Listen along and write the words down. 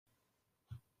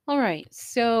All right.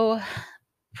 So,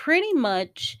 pretty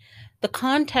much the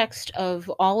context of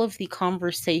all of the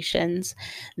conversations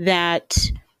that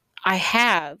I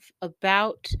have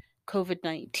about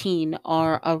COVID-19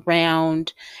 are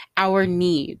around our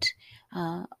need,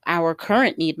 our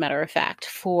current need, matter of fact,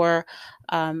 for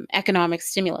economic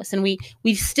stimulus. And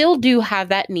we still do have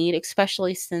that need,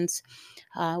 especially since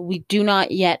we do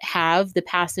not yet have the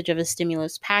passage of a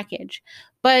stimulus package.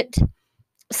 But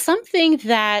something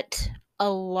that a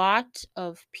lot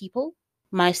of people,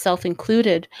 myself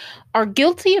included, are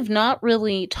guilty of not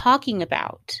really talking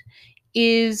about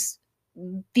is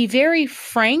the very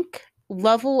frank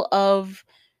level of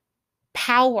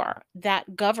power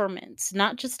that governments,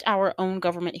 not just our own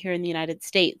government here in the United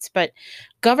States, but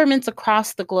governments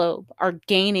across the globe are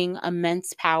gaining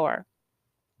immense power.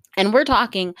 And we're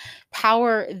talking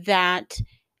power that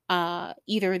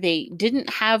either they didn't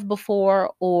have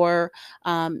before, or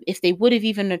if they would have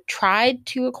even tried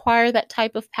to acquire that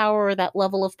type of power or that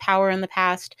level of power in the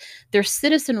past, their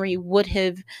citizenry would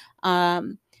have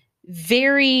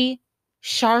very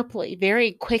sharply,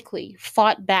 very quickly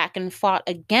fought back and fought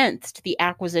against the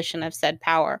acquisition of said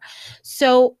power.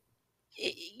 So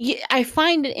I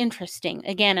find it interesting,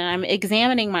 again, and I'm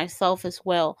examining myself as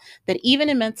well, that even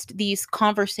amidst these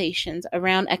conversations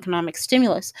around economic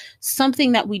stimulus,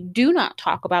 something that we do not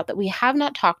talk about, that we have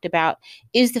not talked about,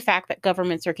 is the fact that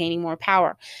governments are gaining more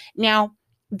power. Now,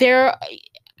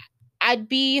 I'd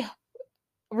be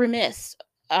remiss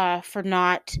for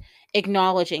not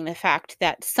acknowledging the fact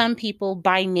that some people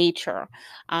by nature,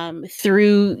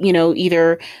 through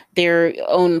either their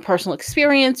own personal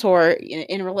experience or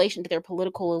in relation to their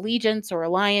political allegiance or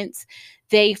alliance,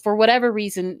 they, for whatever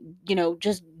reason,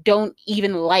 just don't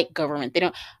even like government. They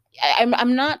don't.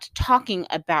 I'm not talking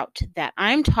about that.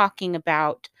 I'm talking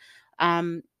about,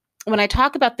 when I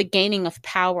talk about the gaining of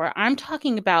power, I'm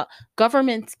talking about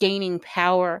governments gaining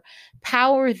power,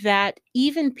 power that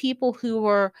even people who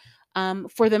were,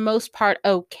 for the most part,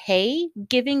 okay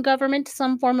giving government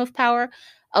some form of power,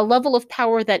 a level of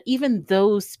power that even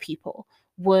those people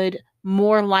would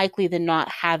more likely than not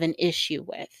have an issue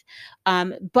with.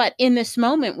 But in this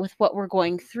moment, with what we're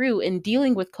going through in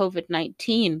dealing with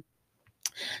COVID-19,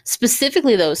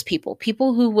 specifically those people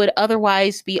who would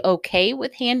otherwise be okay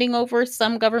with handing over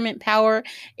some government power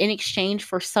in exchange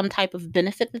for some type of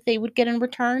benefit that they would get in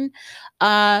return,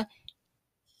 uh,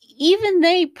 even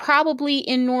they probably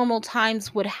in normal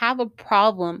times would have a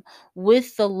problem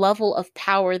with the level of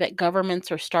power that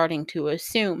governments are starting to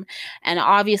assume. And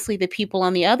obviously, the people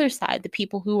on the other side, the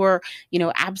people who are,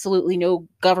 absolutely no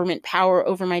government power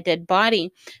over my dead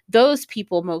body, those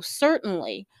people most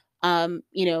certainly,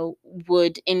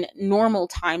 would in normal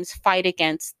times fight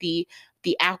against the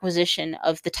acquisition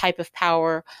of the type of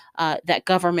power that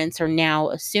governments are now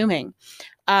assuming.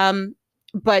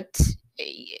 But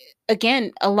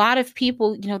again, a lot of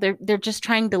people, they're just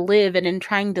trying to live, and in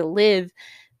trying to live,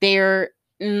 they're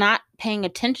not paying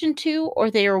attention to, or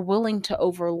they are willing to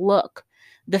overlook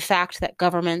the fact that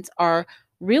governments are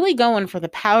really going for the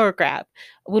power grab.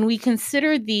 When we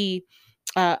consider the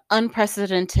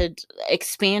unprecedented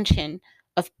expansion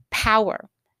of power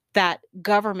that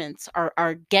governments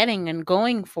are getting and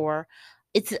going for,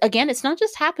 it's not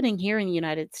just happening here in the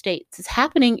United States. It's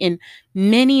happening in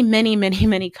many, many, many,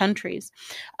 many countries.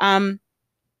 I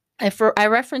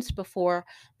referenced before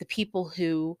the people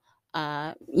who,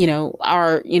 are,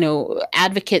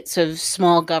 advocates of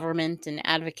small government and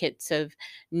advocates of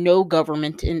no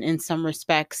government in some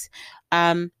respects.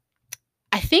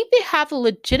 I think they have a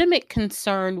legitimate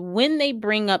concern when they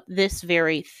bring up this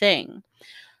very thing.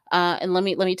 And let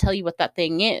me tell you what that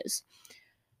thing is.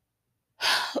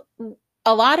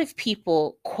 A lot of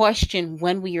people question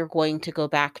when we are going to go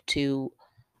back to,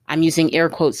 I'm using air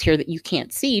quotes here that you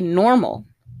can't see, normal.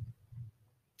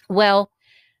 Well,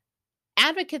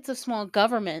 advocates of small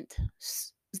government,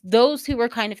 those who are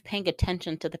kind of paying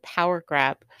attention to the power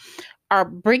grab, are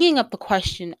bringing up the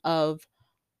question of,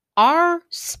 are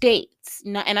states,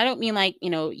 and I don't mean like,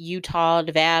 Utah,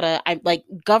 Nevada, I like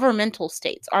governmental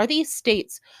states, are these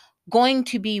states going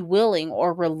to be willing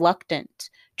or reluctant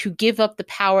to give up the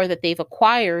power that they've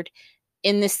acquired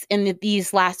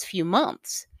these last few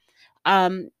months?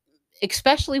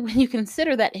 Especially when you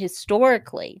consider that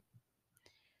historically,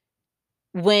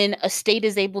 when a state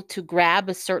is able to grab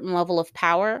a certain level of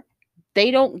power,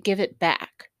 they don't give it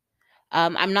back.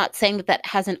 I'm not saying that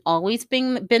hasn't always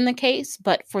been the case,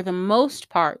 but for the most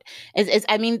part,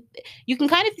 I mean, you can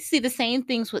kind of see the same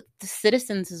things with the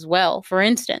citizens as well. For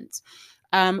instance,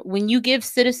 when you give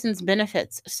citizens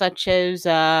benefits such as,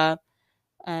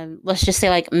 let's just say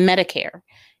like Medicare,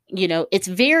 it's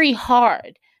very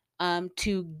hard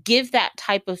to give that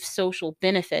type of social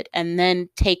benefit and then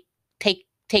take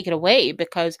it away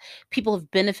because people have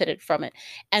benefited from it.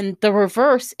 And the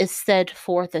reverse is said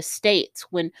for the states.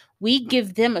 When we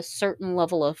give them a certain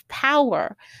level of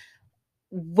power,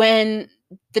 when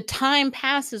the time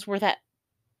passes where that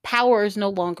power is no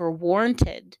longer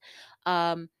warranted,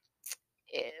 um,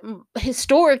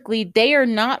 historically, they are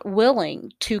not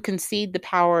willing to concede the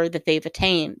power that they've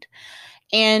attained.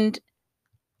 And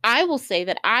I will say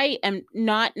that I am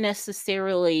not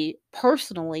necessarily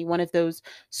personally one of those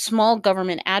small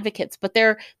government advocates, but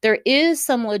there is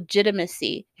some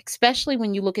legitimacy, especially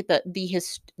when you look at the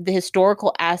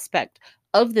historical aspect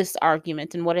of this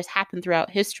argument and what has happened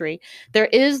throughout history. There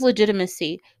is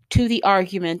legitimacy to the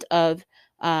argument of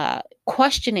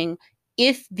questioning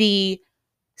if the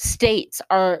states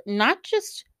are not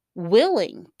just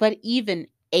willing, but even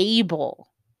able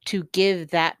to give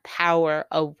that power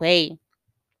away.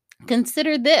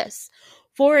 Consider this.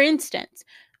 For instance,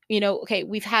 okay,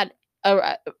 we've had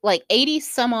like 80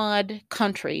 some odd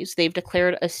countries, they've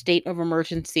declared a state of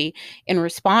emergency in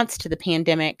response to the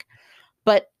pandemic.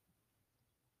 But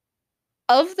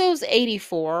of those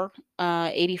 84,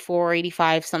 84,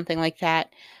 85, something like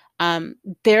that,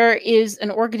 there is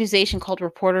an organization called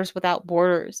Reporters Without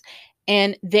Borders,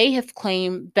 and they have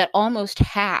claimed that almost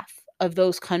half of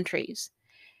those countries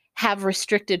have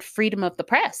restricted freedom of the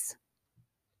press.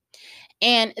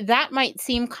 And that might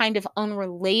seem kind of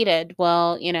unrelated.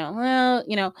 But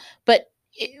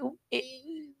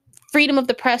freedom of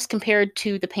the press compared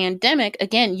to the pandemic,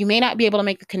 again, you may not be able to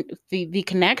make the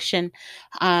connection,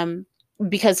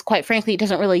 because quite frankly, it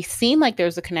doesn't really seem like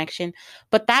there's a connection.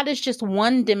 But that is just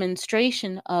one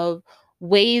demonstration of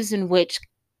ways in which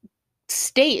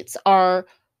states are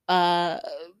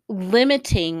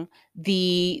limiting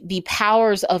the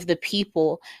powers of the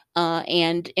people,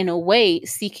 and in a way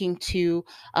seeking to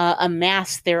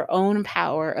amass their own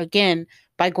power, again,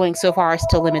 by going so far as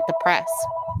to limit the press.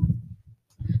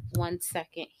 1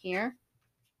 second here.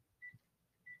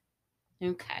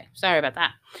 Okay, sorry about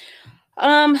that.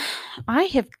 I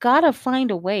have got to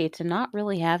find a way to not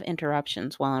really have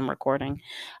interruptions while I'm recording.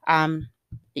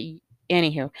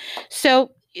 Anywho,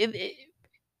 so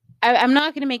I'm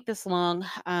not going to make this long.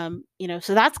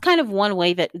 So that's kind of one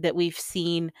way that we've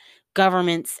seen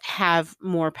governments have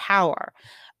more power.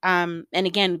 And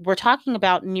again, we're talking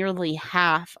about nearly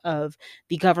half of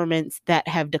the governments that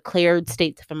have declared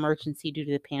states of emergency due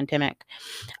to the pandemic.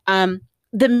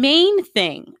 The main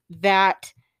thing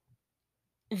that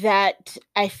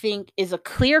I think is a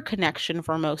clear connection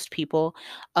for most people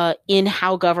in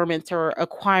how governments are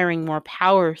acquiring more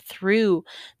power through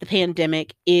the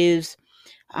pandemic is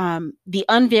the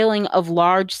unveiling of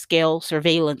large-scale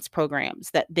surveillance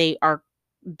programs that they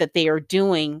are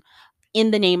doing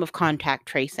in the name of contact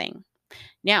tracing.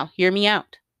 Now, hear me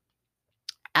out.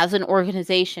 As an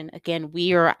organization, again,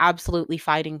 we are absolutely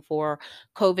fighting for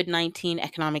COVID-19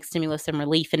 economic stimulus and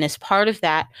relief. And as part of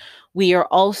that, we are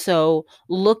also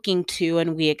looking to,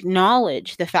 and we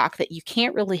acknowledge the fact that you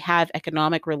can't really have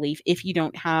economic relief if you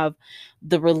don't have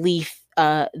the relief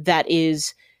that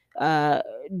is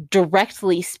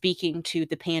directly speaking to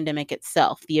the pandemic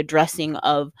itself, the addressing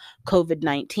of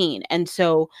COVID-19. And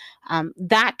so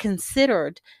that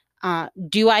considered,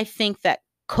 do I think that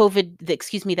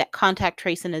that contact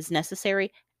tracing is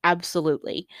necessary?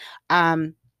 Absolutely.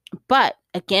 But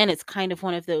again, it's kind of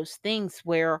one of those things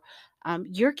where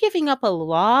you're giving up a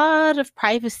lot of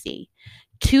privacy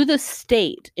to the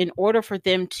state in order for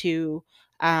them to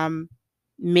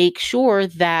make sure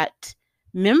that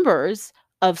members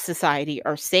of society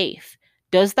are safe.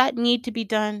 Does that need to be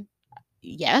done?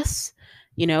 Yes.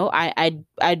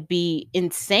 I'd be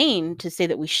insane to say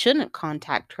that we shouldn't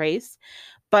contact trace.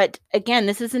 But again,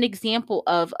 this is an example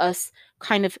of us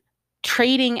kind of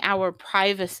trading our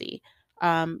privacy,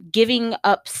 giving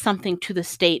up something to the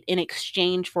state in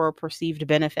exchange for a perceived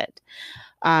benefit.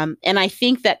 And I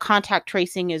think that contact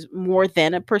tracing is more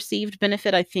than a perceived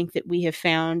benefit. I think that we have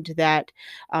found that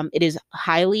it is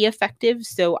highly effective.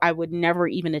 So I would never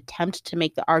even attempt to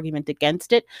make the argument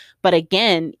against it. But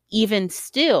again, even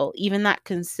that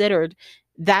considered,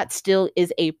 that still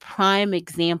is a prime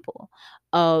example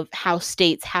of how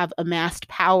states have amassed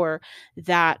power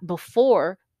that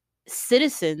before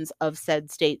citizens of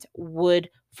said states would,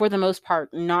 for the most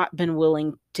part, not been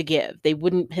willing to give. They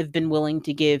wouldn't have been willing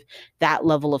to give that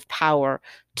level of power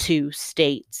to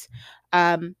states.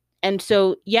 And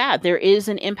so, yeah, there is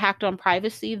an impact on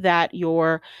privacy that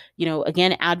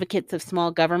again, advocates of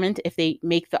small government, if they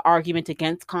make the argument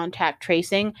against contact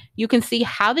tracing, you can see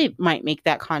how they might make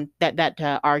that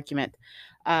argument.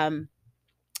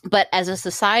 But as a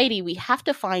society, we have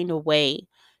to find a way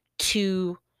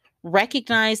to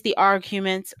recognize the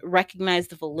arguments, recognize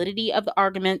the validity of the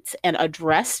arguments, and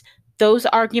address those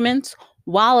arguments,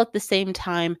 while at the same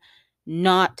time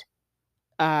not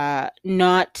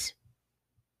not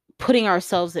putting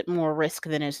ourselves at more risk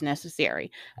than is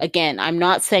necessary. Again, I'm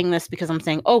not saying this because I'm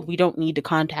saying, oh, we don't need to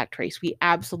contact trace. We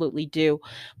absolutely do.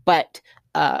 But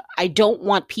I don't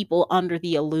want people under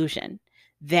the illusion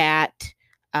that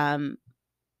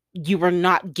you were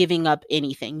not giving up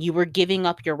anything. You were giving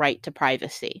up your right to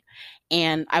privacy.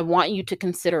 And I want you to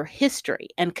consider history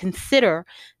and consider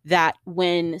that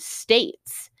when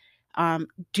states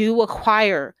do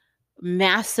acquire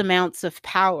mass amounts of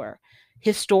power,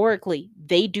 historically,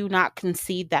 they do not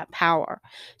concede that power.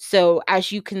 So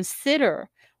as you consider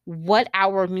what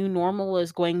our new normal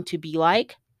is going to be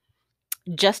like,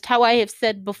 just how I have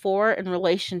said before in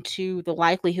relation to the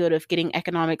likelihood of getting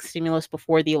economic stimulus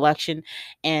before the election.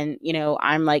 And,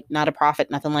 I'm like not a prophet,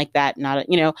 nothing like that.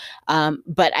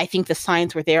 But I think the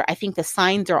signs were there. I think the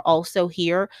signs are also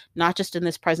here, not just in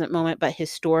this present moment, but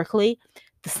historically.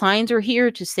 The signs are here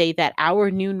to say that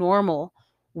our new normal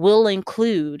will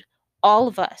include all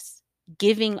of us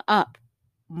giving up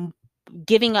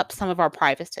some of our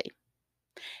privacy.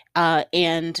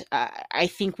 And I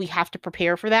think we have to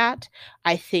prepare for that.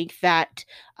 I think that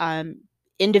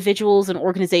individuals and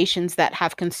organizations that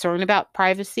have concern about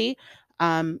privacy,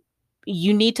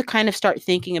 you need to kind of start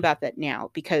thinking about that now,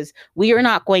 because we are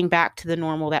not going back to the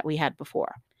normal that we had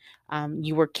before.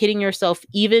 You were kidding yourself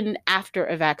even after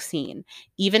a vaccine,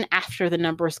 even after the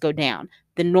numbers go down.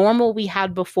 The normal we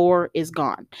had before is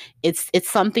gone. It's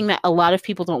something that a lot of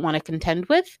people don't want to contend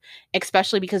with,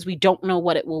 especially because we don't know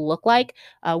what it will look like.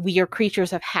 We are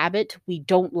creatures of habit. We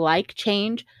don't like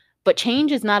change, but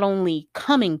change is not only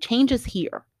coming, change is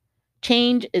here.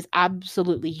 Change is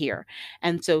absolutely here.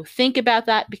 And so think about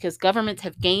that, because governments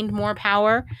have gained more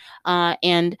power.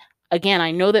 And again,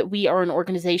 I know that we are an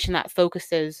organization that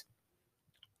focuses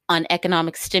on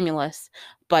economic stimulus,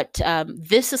 but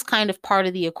this is kind of part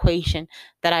of the equation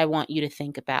that I want you to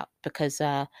think about, because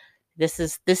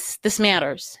this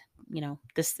matters.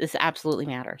 This absolutely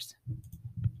matters.